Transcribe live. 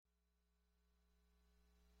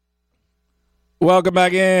Welcome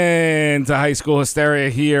back in to High School Hysteria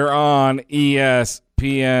here on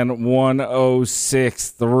ESPN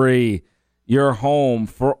 106.3, your home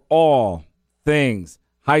for all things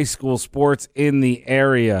high school sports in the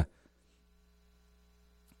area.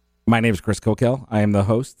 My name is Chris Kokell. I am the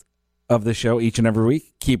host of the show each and every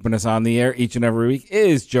week. Keeping us on the air each and every week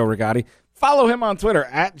is Joe Rigotti. Follow him on Twitter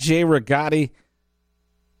at JRigotti.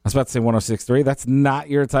 I was about to say 106.3. That's not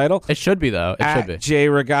your title. It should be, though. It should be. Jay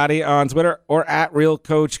Rigotti on Twitter or at Real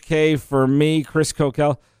Coach K for me, Chris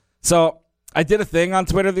Kokell. So I did a thing on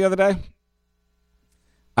Twitter the other day.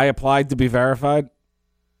 I applied to be verified.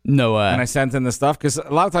 No way. And I sent in the stuff because a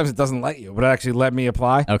lot of times it doesn't let you, but it actually let me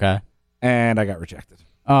apply. Okay. And I got rejected.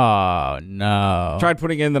 Oh, no. Tried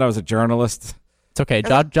putting in that I was a journalist. It's okay.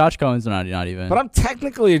 Josh Cohen's not even. But I'm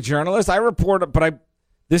technically a journalist. I report, but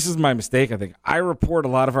this is my mistake, I think. I report a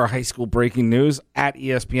lot of our high school breaking news at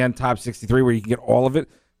ESPN Top 63, where you can get all of it.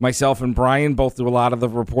 Myself and Brian both do a lot of the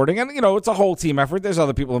reporting. And, it's a whole team effort. There's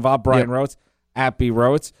other people involved. Brian Rhodes, at B.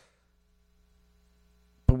 Rhodes.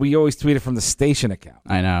 But we always tweet it from the station account.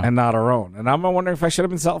 I know. And not our own. And I'm wondering if I should have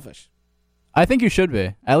been selfish. I think you should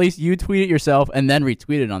be. At least you tweet it yourself and then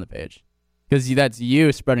retweet it on the page. Because that's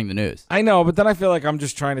you spreading the news. I know, but then I feel like I'm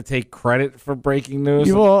just trying to take credit for breaking news.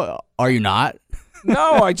 Are you not?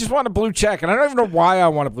 No, I just want a blue check, and I don't even know why I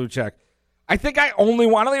want a blue check. I think I don't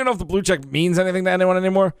even know if the blue check means anything to anyone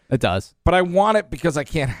anymore. It does. But I want it because I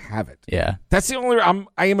can't have it. Yeah. That's the only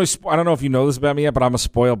I don't know if you know this about me yet, but I'm a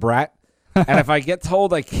spoiled brat. And if I get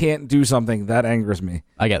told I can't do something, that angers me.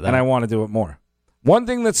 I get that. And I want to do it more. One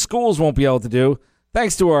thing that schools won't be able to do,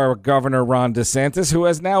 thanks to our Governor Ron DeSantis, who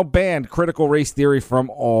has now banned critical race theory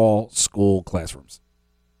from all school classrooms.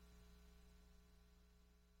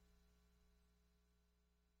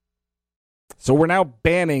 So we're now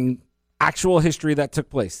banning actual history that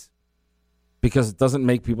took place because it doesn't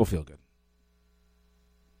make people feel good.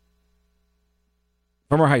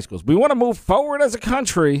 From our high schools. We want to move forward as a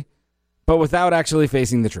country, but without actually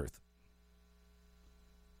facing the truth.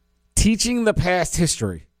 Teaching the past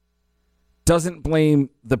history doesn't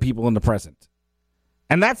blame the people in the present.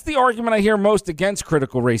 And that's the argument I hear most against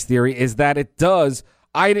critical race theory, is that it does.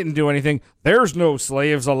 I didn't do anything. There's no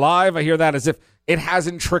slaves alive. I hear that as if it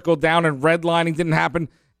hasn't trickled down and redlining didn't happen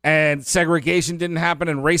and segregation didn't happen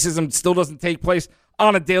and racism still doesn't take place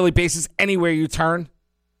on a daily basis anywhere you turn.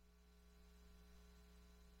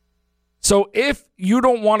 So if you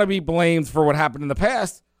don't want to be blamed for what happened in the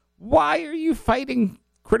past, why are you fighting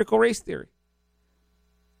critical race theory?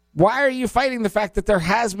 Why are you fighting the fact that there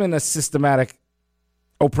has been a systematic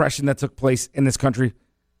oppression that took place in this country?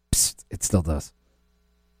 Psst, it still does.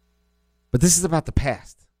 But this is about the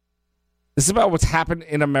past. This is about what's happened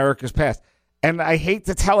in America's past. And I hate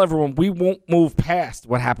to tell everyone, we won't move past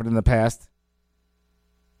what happened in the past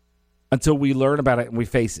until we learn about it and we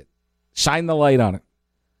face it. Shine the light on it.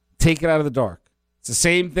 Take it out of the dark. It's the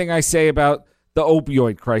same thing I say about the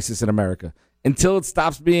opioid crisis in America. Until it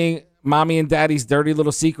stops being mommy and daddy's dirty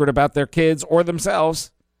little secret about their kids or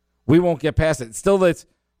themselves, we won't get past it. It's still that,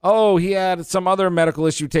 he had some other medical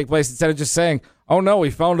issue take place, instead of just saying, oh no, he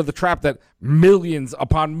fell into the trap that millions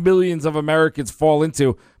upon millions of Americans fall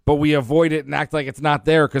into, but we avoid it and act like it's not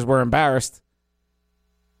there because we're embarrassed.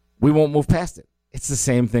 We won't move past it. It's the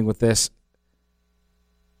same thing with this.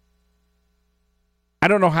 I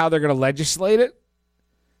don't know how they're going to legislate it,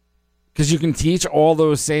 because you can teach all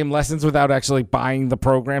those same lessons without actually buying the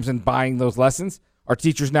programs and buying those lessons. Are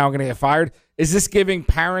teachers now going to get fired? Is this giving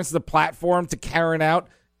parents the platform to Karen out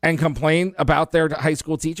and complain about their high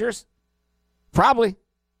school teachers? Probably.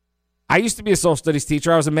 I used to be a social studies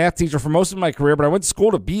teacher. I was a math teacher for most of my career, but I went to school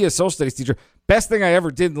to be a social studies teacher. Best thing I ever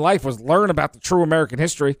did in life was learn about the true American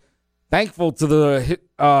history. Thankful to the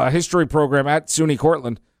history program at SUNY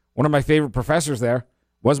Cortland. One of my favorite professors there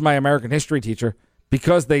was my American history teacher,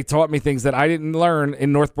 because they taught me things that I didn't learn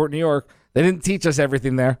in Northport, New York. They didn't teach us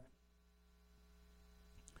everything there.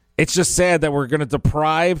 It's just sad that we're going to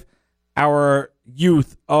deprive our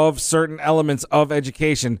youth of certain elements of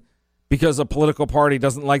education because a political party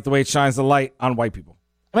doesn't like the way it shines the light on white people.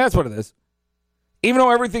 I mean, that's what it is. Even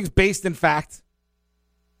though everything's based in fact,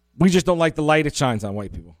 we just don't like the light it shines on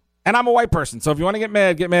white people. And I'm a white person, so if you want to get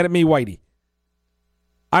mad at me, whitey.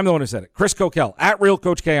 I'm the one who said it. Chris Kokell, at Real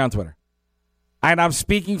Coach K on Twitter. And I'm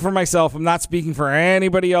speaking for myself. I'm not speaking for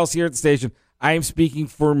anybody else here at the station. I am speaking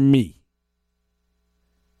for me.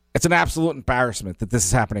 It's an absolute embarrassment that this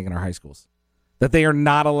is happening in our high schools, that they are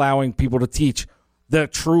not allowing people to teach the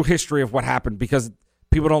true history of what happened because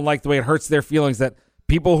people don't like the way it hurts their feelings that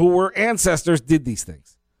people who were ancestors did these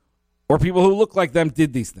things, or people who look like them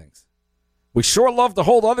did these things. We sure love to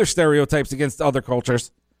hold other stereotypes against other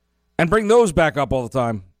cultures and bring those back up all the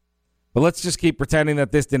time. But let's just keep pretending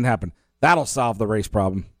that this didn't happen. That'll solve the race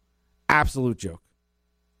problem. Absolute joke.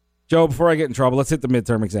 Joe, before I get in trouble, let's hit the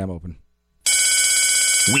midterm exam open.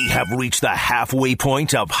 We have reached the halfway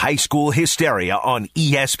point of high school hysteria on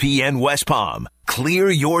ESPN West Palm. Clear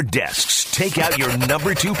your desks, take out your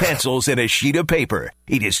number 2 pencils and a sheet of paper.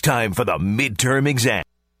 It is time for the midterm exam.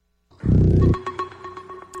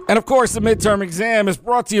 And of course, the midterm exam is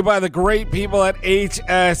brought to you by the great people at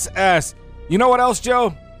HSS. You know what else,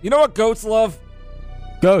 Joe? You know what goats love?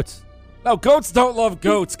 Goats. No, goats don't love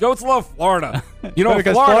goats. Goats love Florida. You know,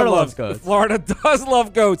 because Florida loves goats. Florida does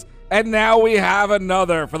love goats. And now we have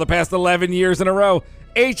another for the past 11 years in a row.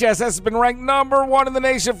 HSS has been ranked number 1 in the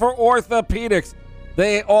nation for orthopedics.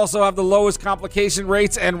 They also have the lowest complication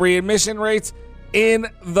rates and readmission rates in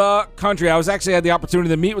the country. I actually had the opportunity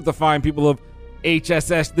to meet with the fine people of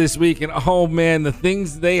HSS this week. And oh man, the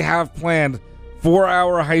things they have planned for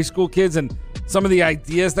our high school kids and some of the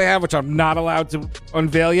ideas they have, which I'm not allowed to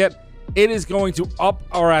unveil yet, it is going to up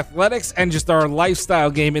our athletics and just our lifestyle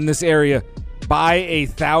game in this area by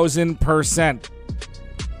 1,000%.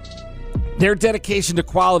 Their dedication to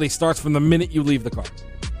quality starts from the minute you leave the car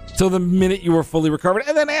till the minute you are fully recovered.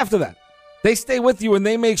 And then after that, they stay with you and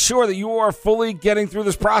they make sure that you are fully getting through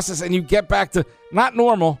this process and you get back to not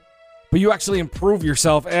normal, but you actually improve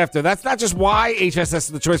yourself after. That's not just why HSS is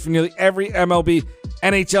the choice for nearly every MLB,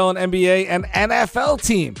 NHL, and NBA and NFL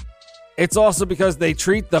team. It's also because they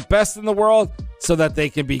treat the best in the world so that they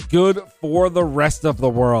can be good for the rest of the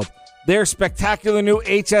world. Their spectacular new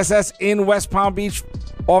HSS in West Palm Beach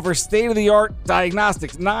offers state-of-the-art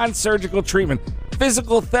diagnostics, non-surgical treatment,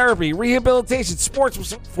 physical therapy, rehabilitation, sports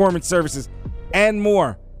performance services, and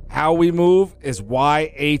more. How we move is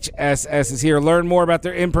why HSS is here. Learn more about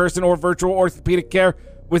their in-person or virtual orthopedic care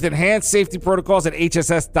with enhanced safety protocols at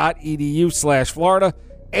hss.edu/Florida,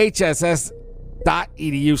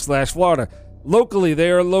 hss.edu/Florida. Locally, they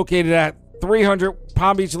are located at 300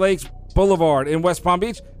 Palm Beach Lakes Boulevard in West Palm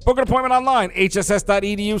Beach. Book an appointment online,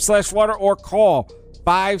 hss.edu/Florida, or call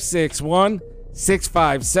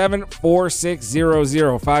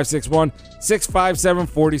 561-657-4600,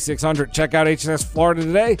 561-657-4600. Check out HSS Florida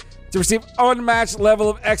today to receive unmatched level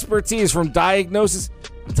of expertise from diagnosis.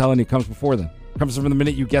 I'm telling you, it comes before then. It comes from the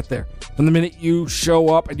minute you get there, from the minute you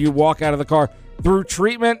show up and you walk out of the car, through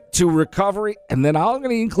treatment to recovery, and then I'm going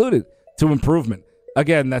to include it to improvement.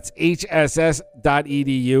 Again, that's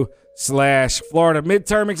hss.edu/Florida.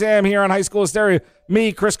 Midterm exam here on High School Hysteria.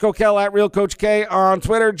 Me, Chris Kokell at Real Coach K on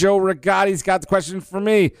Twitter. Joe Rigotti's got the question for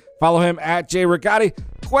me. Follow him at J Rigotti.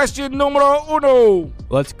 Question numero uno.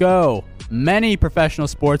 Let's go. Many professional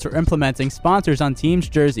sports are implementing sponsors on teams'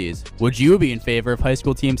 jerseys. Would you be in favor of high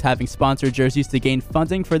school teams having sponsored jerseys to gain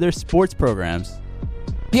funding for their sports programs?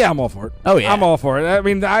 Yeah, I'm all for it. Oh, yeah. I'm all for it. I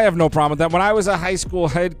mean, I have no problem with that. When I was a high school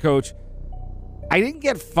head coach, I didn't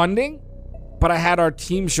get funding, but I had our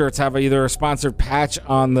team shirts have either a sponsored patch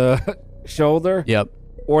on the shoulder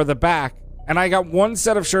or the back. And I got one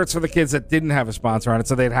set of shirts for the kids that didn't have a sponsor on it,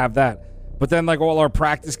 so they'd have that. But then, like, all our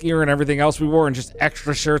practice gear and everything else we wore and just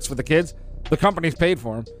extra shirts for the kids, the companies paid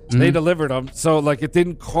for them. Mm-hmm. They delivered them. So, like, it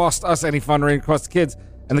didn't cost us any fundraising, it cost the kids.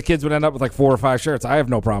 And the kids would end up with like 4 or 5 shirts. I have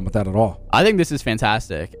no problem with that at all. I think this is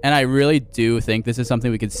fantastic. And I really do think this is something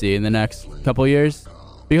we could see in the next couple of years.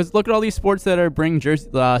 Because look at all these sports that are bringing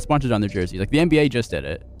sponsors on their jerseys. Like the NBA just did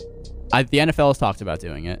it. The NFL has talked about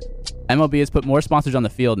doing it. MLB has put more sponsors on the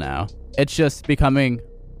field now. It's just becoming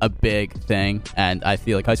a big thing. And I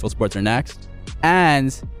feel like high school sports are next.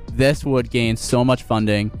 And this would gain so much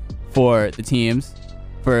funding for the teams,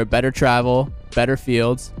 for better travel, better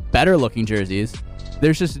fields, better looking jerseys.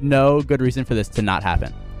 There's just no good reason for this to not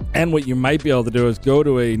happen. And what you might be able to do is go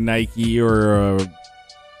to a Nike or a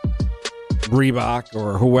Reebok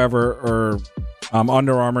or whoever, or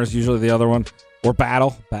Under Armour is usually the other one, or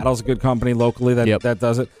Battle. Battle's a good company locally that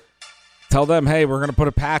does it. Tell them, hey, we're going to put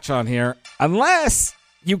a patch on here unless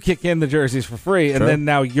you kick in the jerseys for free, and then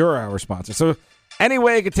now you're our sponsor. So any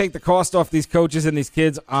way I could take the cost off these coaches and these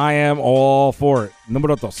kids, I am all for it.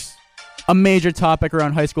 Número dos. A major topic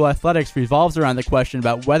around high school athletics revolves around the question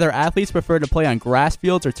about whether athletes prefer to play on grass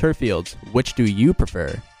fields or turf fields. Which do you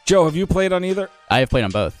prefer? Joe, have you played on either? I have played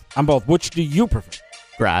on both. On both. Which do you prefer?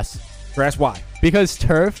 Grass. Grass, why? Because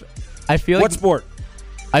turf, I feel like... What sport?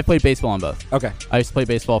 I played baseball on both. Okay. I used to play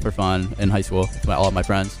baseball for fun in high school with all of my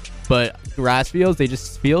friends. But grass fields, they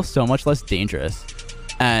just feel so much less dangerous.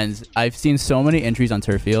 And I've seen so many injuries on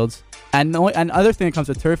turf fields. And another thing that comes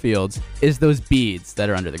with turf fields is those beads that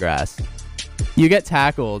are under the grass. You get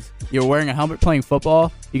tackled, you're wearing a helmet playing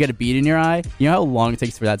football, you get a bead in your eye. You know how long it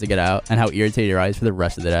takes for that to get out and how irritated your eye is for the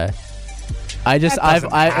rest of the day?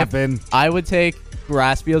 I would take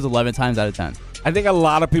grass fields 11 times out of 10. I think a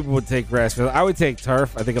lot of people would take grass field. I would take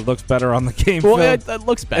turf. I think it looks better on the game Well, field. it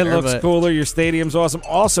looks better. It looks cooler. Your stadium's awesome.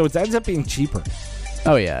 Also, it ends up being cheaper.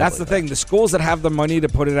 Oh, yeah. That's the thing. The schools that have the money to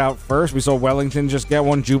put it out first, we saw Wellington just get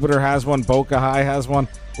one. Jupiter has one. Boca High has one.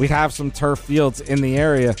 We have some turf fields in the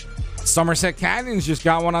area. Somerset Canyons just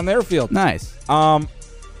got one on their field. Nice.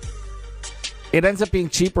 It ends up being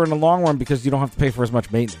cheaper in the long run because you don't have to pay for as much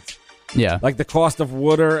maintenance. Yeah. Like the cost of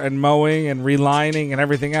water and mowing and relining and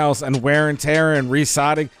everything else and wear and tear and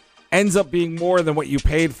resodding ends up being more than what you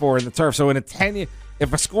paid for in the turf. So in a 10-year,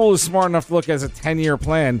 if a school is smart enough to look as a 10-year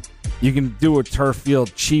plan, you can do a turf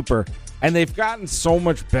field cheaper. And they've gotten so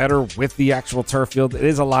much better with the actual turf field. It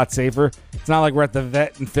is a lot safer. It's not like we're at the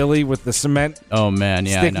vet in Philly with the cement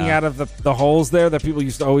sticking out of the holes there that people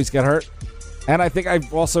used to always get hurt. And I think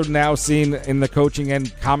I've also now seen in the coaching and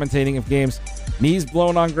commentating of games, knees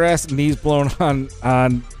blown on grass, knees blown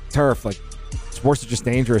on turf. Like, sports are just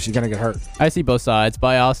dangerous. You're going to get hurt. I see both sides, but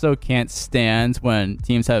I also can't stand when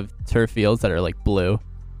teams have turf fields that are like blue.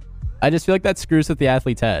 I just feel like that screws with the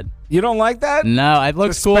athlete's head. You don't like that? No, it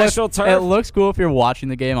looks cool. Special turf? It looks cool if you're watching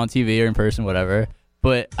the game on TV or in person, whatever.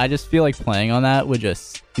 But I just feel like playing on that would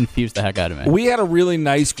just confuse the heck out of me. We had a really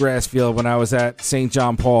nice grass field when I was at St.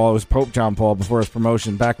 John Paul. It was Pope John Paul before his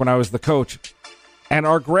promotion, back when I was the coach. And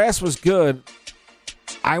our grass was good.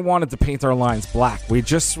 I wanted to paint our lines black. We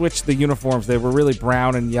just switched the uniforms. They were really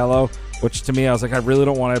brown and yellow, which to me, I was like, I really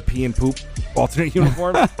don't want to pee and poop alternate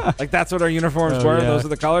uniforms. Like, that's what our uniforms were. Yeah. Those are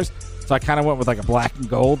the colors. So I kind of went with like a black and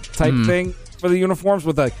gold type thing for the uniforms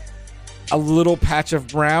with like a little patch of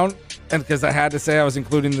brown. And because I had to say I was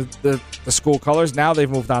including the school colors. Now they've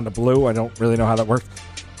moved on to blue. I don't really know how that works.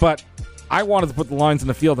 But I wanted to put the lines in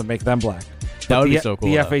the field and make them black. That would be so cool.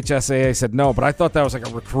 The FHSAA said no, but I thought that was like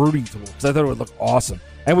a recruiting tool because I thought it would look awesome.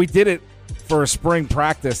 And we did it for a spring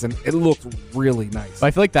practice, and it looked really nice.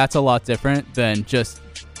 I feel like that's a lot different than just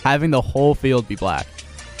having the whole field be black.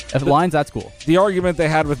 If lines, that's cool. The argument they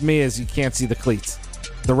had with me is you can't see the cleats.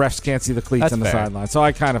 The refs can't see the cleats That's on the fair. sideline. So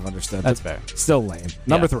I kind of understood. That's fair. Still lame.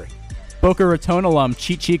 Number 3. Boca Raton alum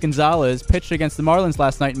Chichi Gonzalez pitched against the Marlins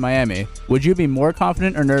last night in Miami. Would you be more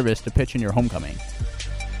confident or nervous to pitch in your homecoming?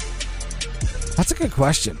 That's a good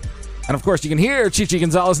question. And, of course, you can hear Chichi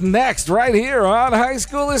Gonzalez next right here on High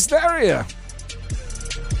School Hysteria.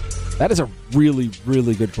 That is a really,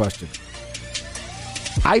 really good question.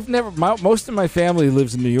 Most of my family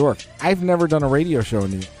lives in New York. I've never done a radio show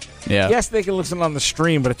in New York. Yeah. Yes, they can listen on the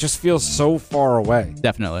stream, but it just feels so far away.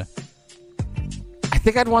 Definitely. I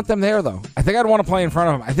think I'd want them there, though. I think I'd want to play in front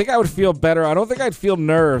of them. I think I would feel better. I don't think I'd feel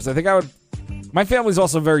nerves. I think I would. My family's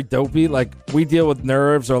also very dopey. Like, we deal with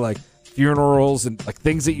nerves or, like, funerals and, like,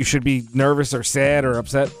 things that you should be nervous or sad or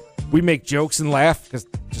upset. We make jokes and laugh because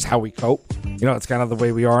just how we cope. You know, it's kind of the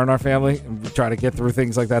way we are in our family, and we try to get through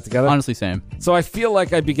things like that together. Honestly, same. So I feel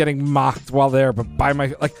like I'd be getting mocked while there, but by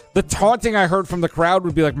the taunting I heard from the crowd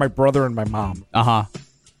would be like my brother and my mom.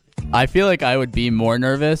 I feel like I would be more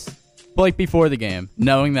nervous, but like before the game,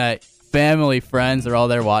 knowing that family, friends are all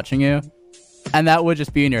there watching you, and that would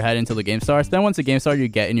just be in your head until the game starts. Then once the game starts, you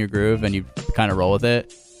get in your groove and you kind of roll with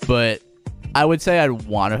it. But I would say I'd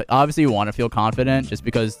want to feel confident just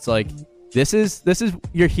because it's like, this is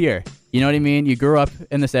you're here. You know what I mean? You grew up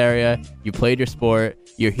in this area. You played your sport.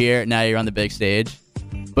 You're here. Now you're on the big stage.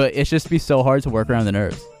 But it's just be so hard to work around the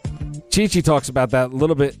nerves. Chi-Chi talks about that a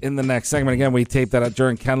little bit in the next segment. Again, we taped that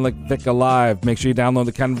during Kenlick Vic Live. Make sure you download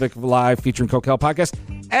the Ken Vic Live featuring Kokell podcast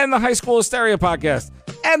and the High School Hysteria podcast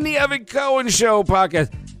and the Evan Cohen Show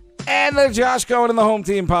podcast and the Josh Cohen and the Home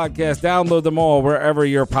Team podcast. Download them all wherever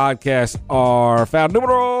your podcasts are found.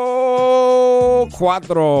 Numero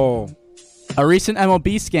 4. A recent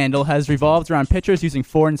MLB scandal has revolved around pitchers using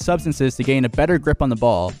foreign substances to gain a better grip on the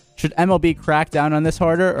ball. Should MLB crack down on this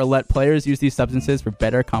harder or let players use these substances for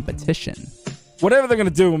better competition? Whatever they're going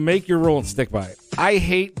to do, make your rule and stick by it. I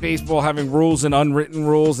hate baseball having rules and unwritten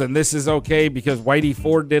rules, and this is okay because Whitey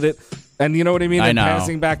Ford did it. And you know what I mean? I know.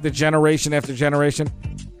 Passing back the generation after generation.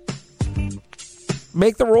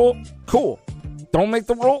 Make the rule, cool. Don't make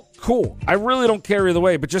the rule, cool. I really don't care either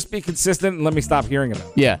way, but just be consistent and let me stop hearing about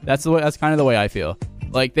it. Yeah, that's kind of the way I feel.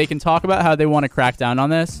 Like, they can talk about how they want to crack down on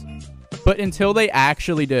this, but until they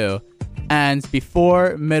actually do, and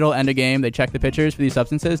before, middle, end of game, they check the pitchers for these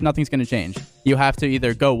substances, nothing's going to change. You have to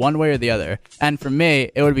either go one way or the other. And for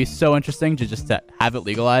me, it would be so interesting to have it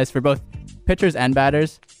legalized for both pitchers and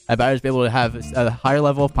batters. Batters be able to have a higher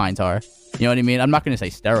level of pine tar. You know what I mean? I'm not going to say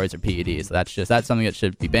steroids or PEDs. That's something that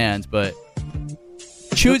should be banned, but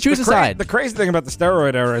Choose a side. The crazy thing about the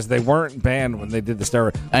steroid era is they weren't banned when they did the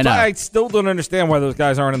steroid. I know. So I still don't understand why those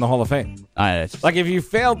guys aren't in the Hall of Fame. It's Like, if you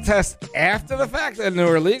failed tests after the fact and they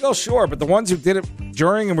were illegal, sure. But the ones who did it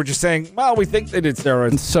during and were just saying, well, we think they did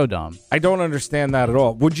steroids. It's so dumb. I don't understand that at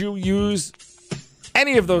all. Would you use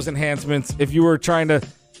any of those enhancements if you were trying to...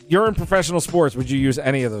 You're in professional sports. Would you use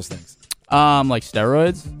any of those things? Like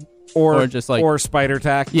steroids? Or just like... Or spider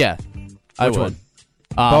tack? Yeah. I would. One?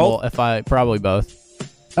 Both? Well, probably both.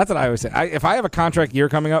 That's what I always say. If I have a contract year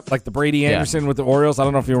coming up, like the Brady Anderson with the Orioles, I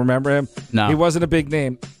don't know if you remember him. No. He wasn't a big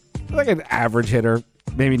name. Like an average hitter,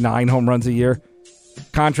 maybe 9 home runs a year.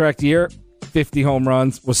 Contract year, 50 home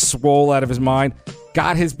runs, was swole out of his mind.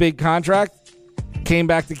 Got his big contract, came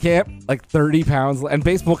back to camp, like 30 pounds. And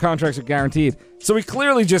baseball contracts are guaranteed. So he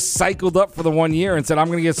clearly just cycled up for the 1 year and said, I'm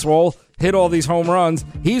going to get swole, hit all these home runs.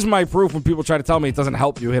 He's my proof when people try to tell me it doesn't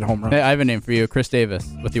help you hit home runs. Hey, I have a name for you, Chris Davis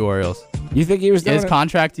with the Orioles. You think he was doing his it?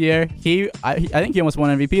 Contract year? I think he almost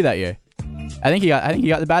won MVP that year. I think he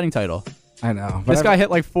got the batting title. I know. This guy hit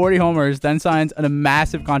like 40 homers, then signs a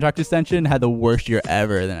massive contract extension, had the worst year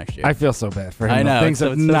ever the next year. I feel so bad for him. I know. Things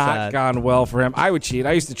have not sad. gone well for him. I would cheat.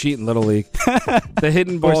 I used to cheat in Little League. The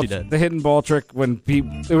hidden ball, the hidden ball trick when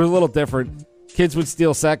it was a little different. Kids would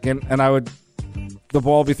steal second, and the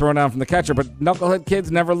ball would be thrown down from the catcher, but knucklehead kids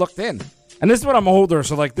never looked in. And this is when I'm older,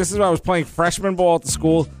 so like this is when I was playing freshman ball at the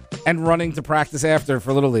school and running to practice after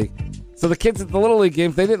for Little League. So the kids at the Little League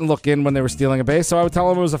games, they didn't look in when they were stealing a base, so I would tell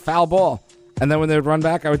them it was a foul ball. And then when they would run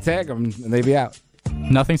back, I would tag them, and they'd be out.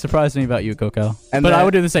 Nothing surprised me about you, Kokell. But then, I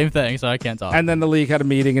would do the same thing, so I can't talk. And then the league had a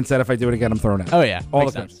meeting and said if I do it again, I'm thrown out. Oh, yeah. All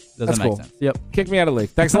Makes the time. sense. That's make cool. sense. Yep. Kick me out of the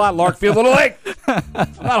league. Thanks a lot, Larkfield Little League.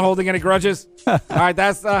 I'm not holding any grudges. All right,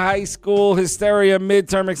 that's the High School Hysteria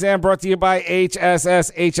Midterm Exam brought to you by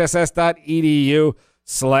HSS,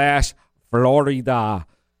 hss.edu/Florida.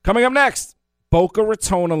 Coming up next, Boca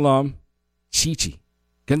Raton alum Chichi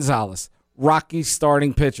Gonzalez, Rocky's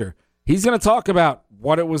starting pitcher. He's going to talk about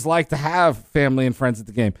what it was like to have family and friends at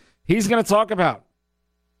the game. He's going to talk about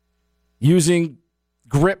using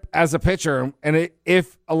grip as a pitcher and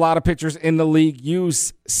if a lot of pitchers in the league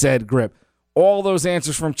use said grip. All those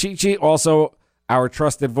answers from Chi-Chi. Also, our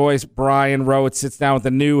trusted voice, Brian Rhodes, sits down with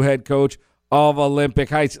the new head coach of Olympic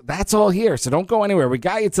Heights. That's all here, so don't go anywhere. We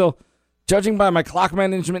got you till, judging by my clock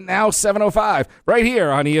management now, 7:05, right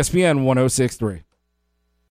here on ESPN 106.3.